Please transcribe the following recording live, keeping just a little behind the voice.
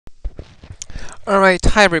Alright,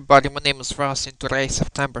 hi everybody, my name is Ross and today is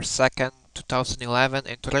September 2nd, 2011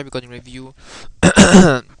 and today we're going to review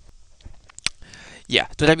today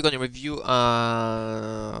we're going to review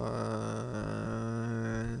I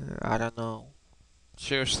don't know.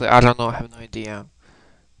 Seriously, I don't know, I have no idea.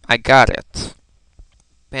 I got it.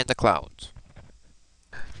 Panda Cloud.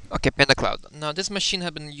 Okay, Panda Cloud. Now this machine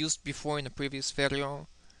had been used before in a previous video.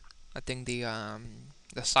 I think the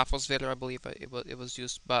Sophos video, I believe it was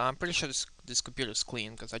used, but I'm pretty sure this computer is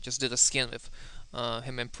clean because I just did a scan with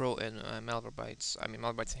Him and Pro and Malwarebytes. I mean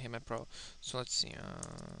Malwarebytes and Him and Pro. So let's see.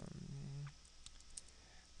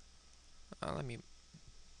 Let me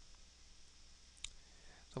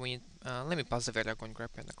let me pause the video. Go and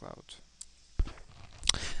grab Panda Cloud.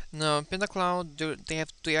 Now Panda Cloud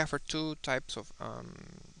they offer two types of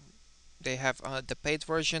they have the paid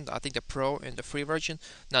version, I think the Pro and the free version.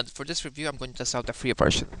 Now, for this review, I'm going to test out the free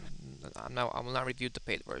version. I will not review the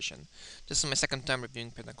paid version. This is my second time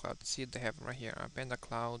reviewing Panda Cloud. See, they have right here Panda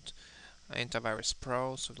Cloud Antivirus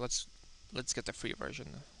Pro. So let's get the free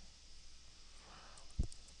version.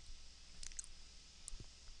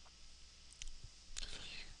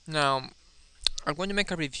 Now, I'm going to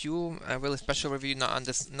make a review, a really special review, not on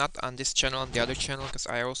this channel, on the other channel, because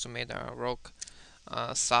I also made a rogue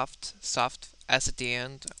soft as at the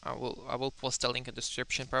end. I will post a link in the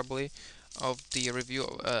description probably of the review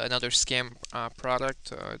of another scam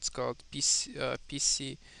product. It's called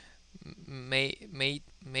PC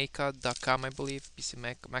Maker.com, I believe.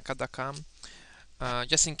 PCMaker.com.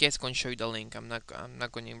 Just in case, I'm going to show you the link. I'm not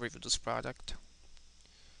going to review this product.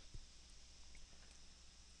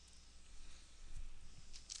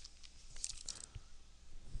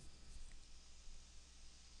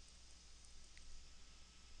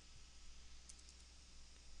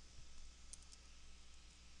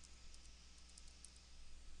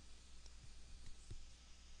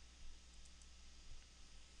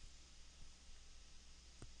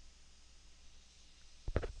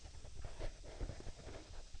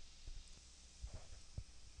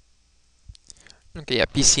 Okay, yeah,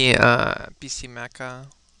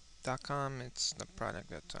 PCMaker.com. It's the product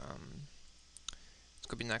that it's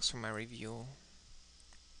gonna be next for my review.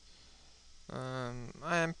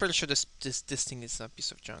 I'm pretty sure this thing is a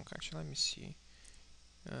piece of junk. Actually, let me see.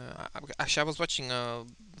 Actually, I was watching a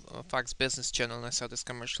Fox Business channel and I saw this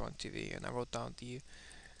commercial on TV, and I wrote down the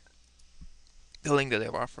link that they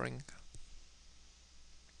were offering.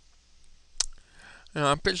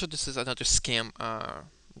 I'm pretty sure this is another scam,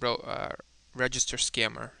 register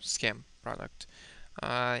scam product.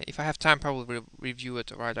 If I have time, probably review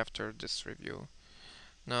it right after this review.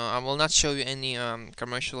 No, I will not show you any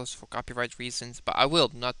commercials for copyright reasons, but I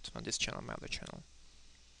will, not on this channel, my other channel.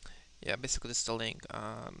 Yeah, basically this is the link.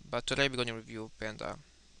 But today we're going to review Panda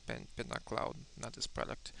Cloud, not this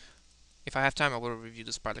product. If I have time, I will review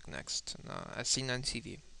this product next. As seen on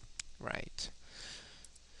TV. Right.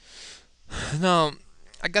 Now,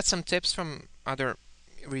 I got some tips from other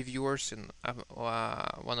reviewers and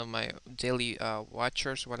one of my daily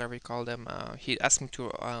watchers, whatever you call them. He asked me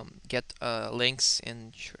to get links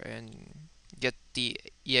and get the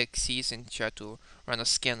exes and try to run a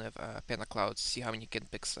scan of Panda Cloud, see how many you can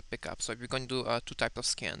pick up. So we're going to do two types of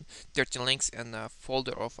scan: 13 links and a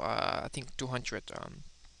folder of I think 200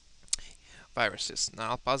 viruses.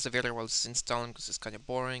 Now I'll pause the video while it's installing because it's kind of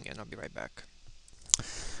boring, and I'll be right back.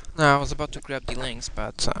 Now I was about to grab the links,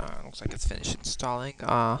 but looks like it's finished installing.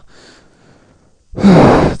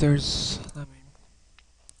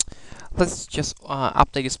 Let's just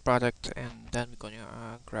update this product, and then we're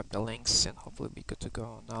gonna grab the links, and hopefully be good to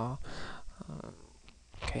go now. Um,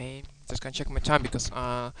 okay, just gonna check my time because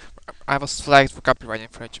I was flagged for copyright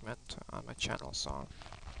infringement on my channel. So,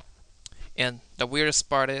 and the weirdest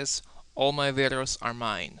part is all my videos are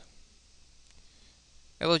mine.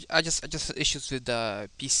 I just had issues with the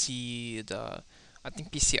PC, I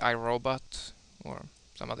think PCI Robot or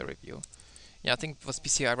some other review. Yeah, I think it was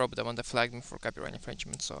PCI Robot, the one that flagged me for copyright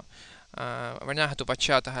infringement. So right now I had to watch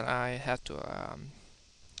out. I had to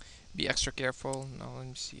be extra careful. Now let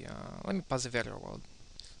me see. Let me pause the video while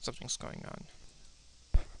something's going on.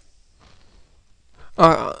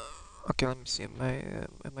 Uh, okay, let me see.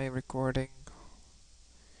 Am I recording?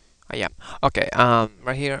 Oh, yeah. Okay.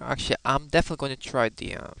 Right here. Actually, I'm definitely going to try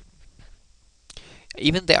the.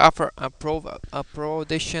 Even they offer a pro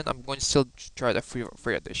edition. I'm going to still try the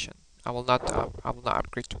free edition. I will not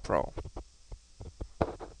upgrade to pro.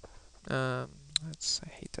 Um, I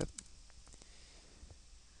hate that.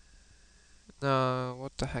 No,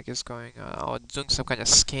 what the heck is going on? Oh, doing some kind of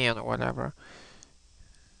scan or whatever.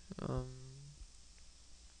 Um,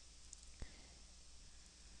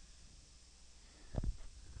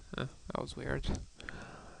 That was weird.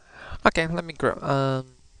 Okay, let me grab.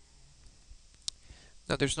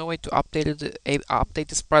 Now there's no way to update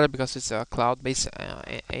this product because it's a cloud-based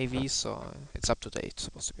AV, so it's up to date.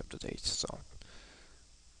 Supposed to be up to date. So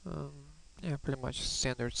um, yeah, pretty much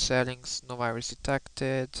standard settings. No virus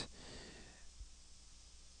detected.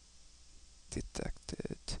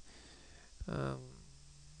 Detected. Um,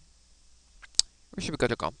 we should be good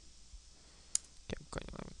to go. Okay,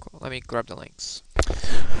 let me grab the links.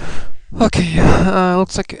 Okay,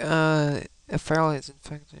 looks like a file is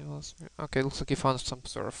infected. Okay, looks like you found some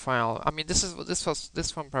sort of file. I mean, this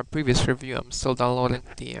from our previous review. I'm still downloading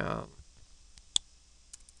the.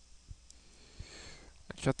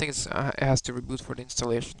 Actually, I think it has to reboot for the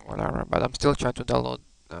installation, whatever. But I'm still trying to download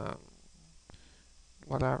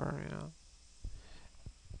whatever, you know.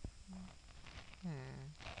 Hmm.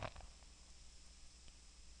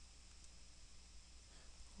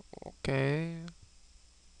 Okay.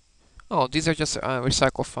 Oh, these are just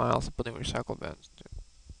recycle files. Put in recycle bins.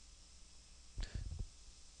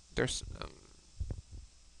 There's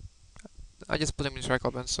I just put them in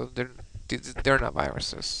recycle bins, so they're not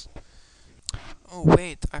viruses. Oh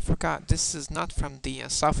wait, I forgot. This is not from the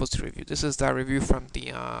Sophos review. This is the review from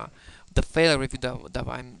the fail review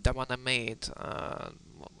that one I made. I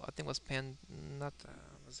think it was not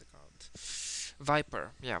what's it called?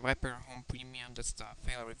 Viper. Yeah, Viper Home Premium. That's the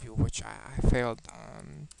fail review, which I failed.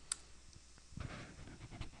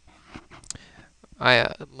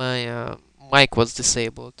 My mic was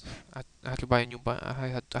disabled. I had to buy a new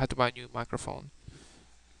I had to buy a new microphone.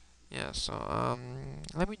 Yeah, so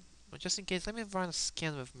let me just in case, let me run a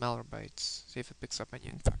scan with Malwarebytes, see if it picks up any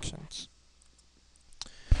infections.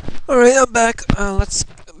 Alright, I'm back. Let's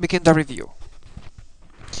begin the review.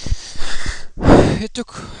 It took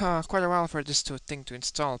quite a while for this thing to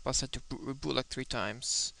install, plus I had to reboot like 3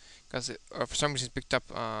 times because it for some reason it picked up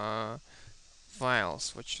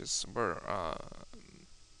files which were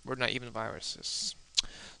not even viruses.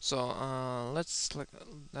 So let's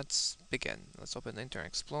begin. Let's open Internet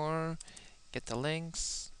Explorer, get the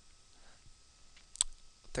links.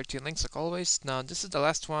 13 links like always. Now this is the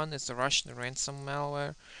last one. It's the Russian ransom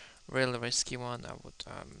malware. Really risky one. I would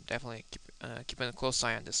definitely keep a close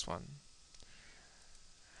eye on this one.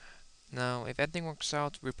 Now, if everything works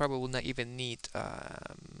out, we probably will not even need we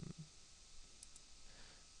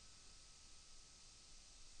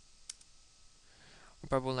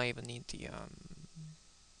probably will not even need the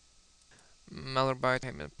Malwarebyte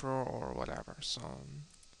Payment Pro or whatever. So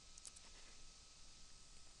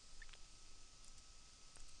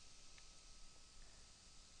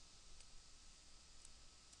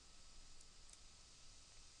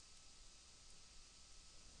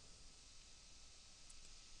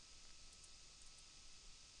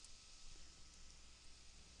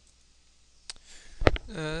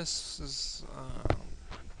this is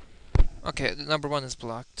okay. The number one is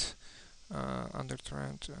blocked under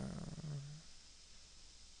threat.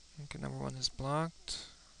 Okay, number one is blocked.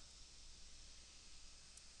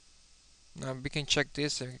 Now we can check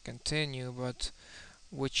this and continue, but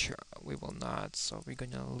which we will not. So we're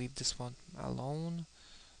gonna leave this one alone.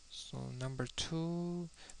 So number two.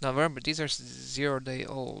 Now remember, these are 0 day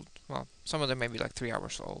old. Well, some of them may be like 3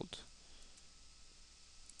 hours old.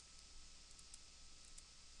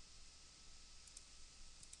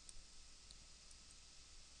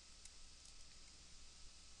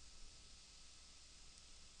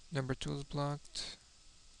 Number two is blocked.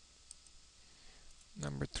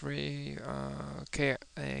 Number three, KR.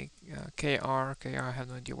 I have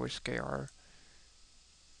no idea where's KR.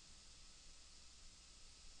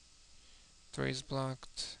 Three is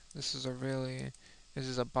blocked. This is a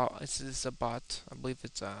bot. This is a bot. I believe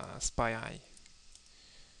it's a spy eye.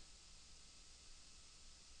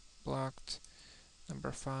 Blocked.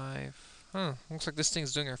 Number five. Huh. Looks like this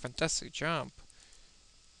thing's doing a fantastic job.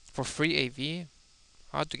 For free AV,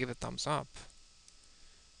 I had to give it a thumbs up.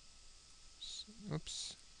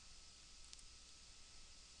 Oops.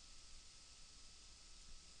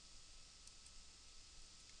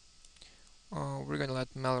 Oh, we're gonna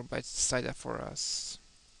let Malwarebytes decide that for us.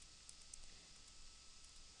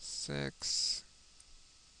 6.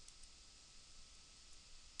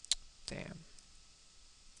 Damn.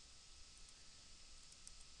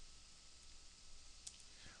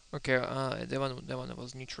 Okay, that one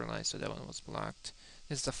was neutralized, so that one was blocked.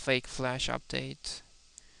 This is the fake flash update.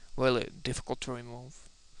 Really difficult to remove.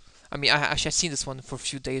 I mean, I've seen this one for a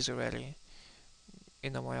few days already.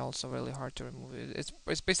 In a while, so really hard to remove it.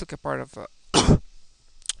 It's basically a part of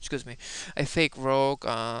excuse me, a fake rogue.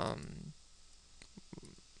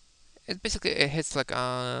 It basically it hits like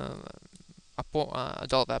adult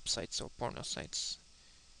websites or porno sites.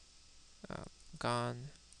 gone.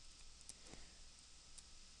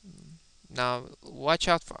 Now, watch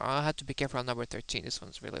out for. I have to be careful on number 13. This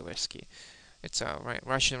one's really risky. It's a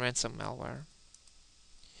Russian ransom malware.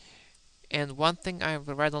 And one thing I've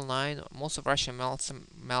read online, most of Russian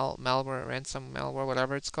malware, ransom malware,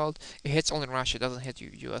 whatever it's called, it hits only Russia. It doesn't hit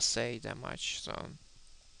USA that much. So,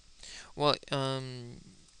 well,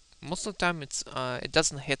 most of the time it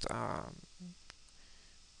doesn't hit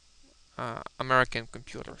American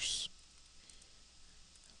computers.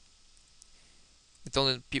 It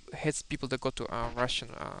only hits people that go to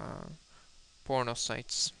Russian porno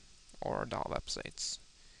sites or doll websites.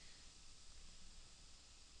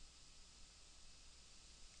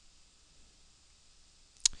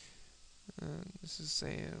 This is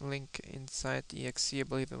a link inside the exe. I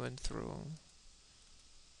believe it went through.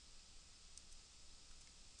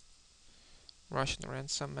 Russian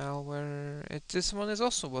ransom malware. This one is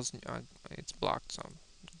also was it's blocked. So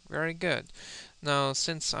very good. Now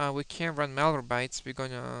since we can't run Malwarebytes, we're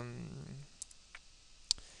gonna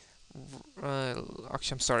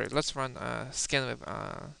actually I'm sorry. Let's run scan with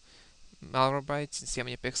Malwarebytes and see how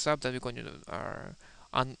many it picks up. Then we're going to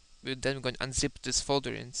then we're going to unzip this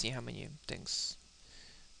folder and see how many things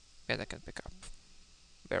that I can pick up.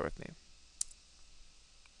 Bear with me.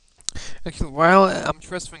 Actually, while I'm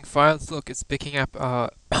transferring files, look, it's picking up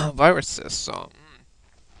viruses, so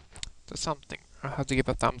that's something. I have to give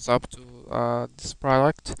a thumbs up to this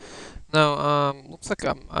product. Now, looks like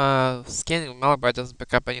I'm scanning Malware doesn't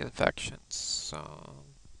pick up any infections, so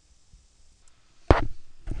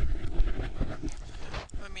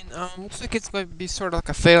I mean, looks like it's going to be sort of like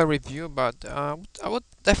a fail review, but I would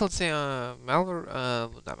definitely say not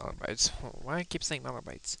Malwarebytes. Why I keep saying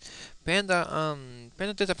Malwarebytes? Panda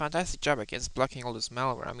did a fantastic job against blocking all this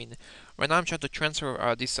malware. I mean, right now I'm trying to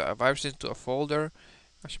transfer these viruses into a folder.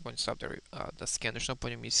 Actually, I'm going to stop the scan. There's no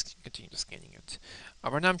point in me continuing scanning it.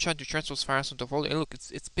 Right now I'm trying to transfer those viruses into a folder, and look,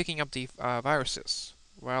 it's picking up the viruses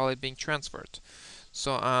while it's being transferred.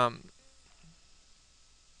 So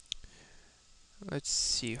let's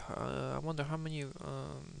see. I wonder how many.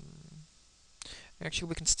 Actually,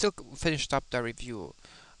 we can still finish up the review.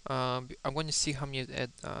 I'm going to see how many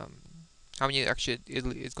actually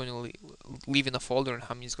it's going to leave in the folder and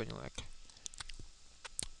how many is going to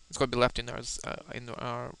it's going to be left in our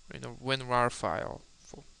WinRAR file.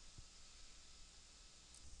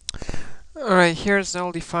 All right, here's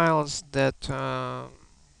all the files that well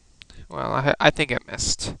I think I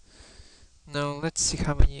missed. Now let's see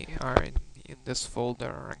how many are in this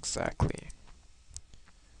folder exactly.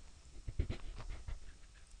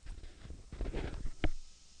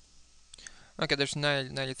 Okay, there's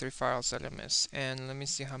 93 files that I missed, and let me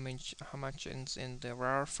see how much is in the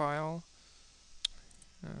RAR file.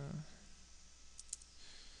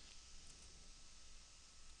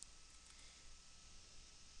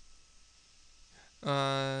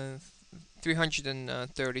 Uh,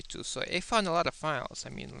 332. So I found a lot of files.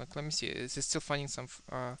 I mean, like, let me see. Is it still finding some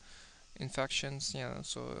infections? Yeah.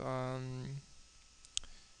 So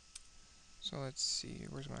let's see.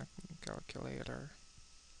 Where's my calculator?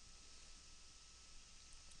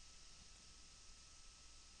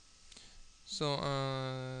 So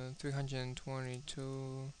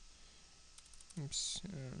 322. Oops.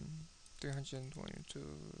 322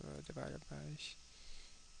 divided by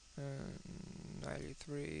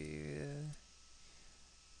 93.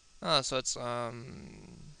 So it's no,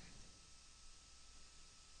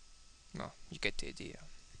 you get the idea.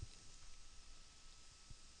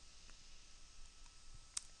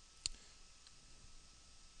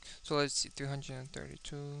 So let's see,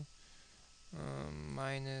 332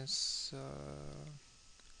 minus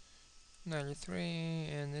 93,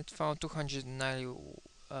 and it found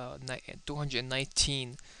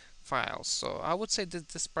 219 files. So I would say that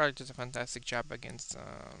this product did a fantastic job against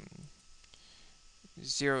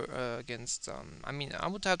I mean, I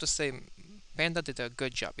would have to say Panda did a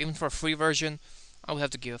good job. Even for a free version, I would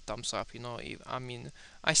have to give a thumbs up. You know, I mean,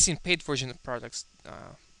 I've seen paid version of products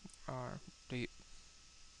are the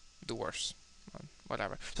worst.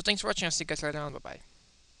 Whatever. So thanks for watching. I'll see you guys later on. Bye bye.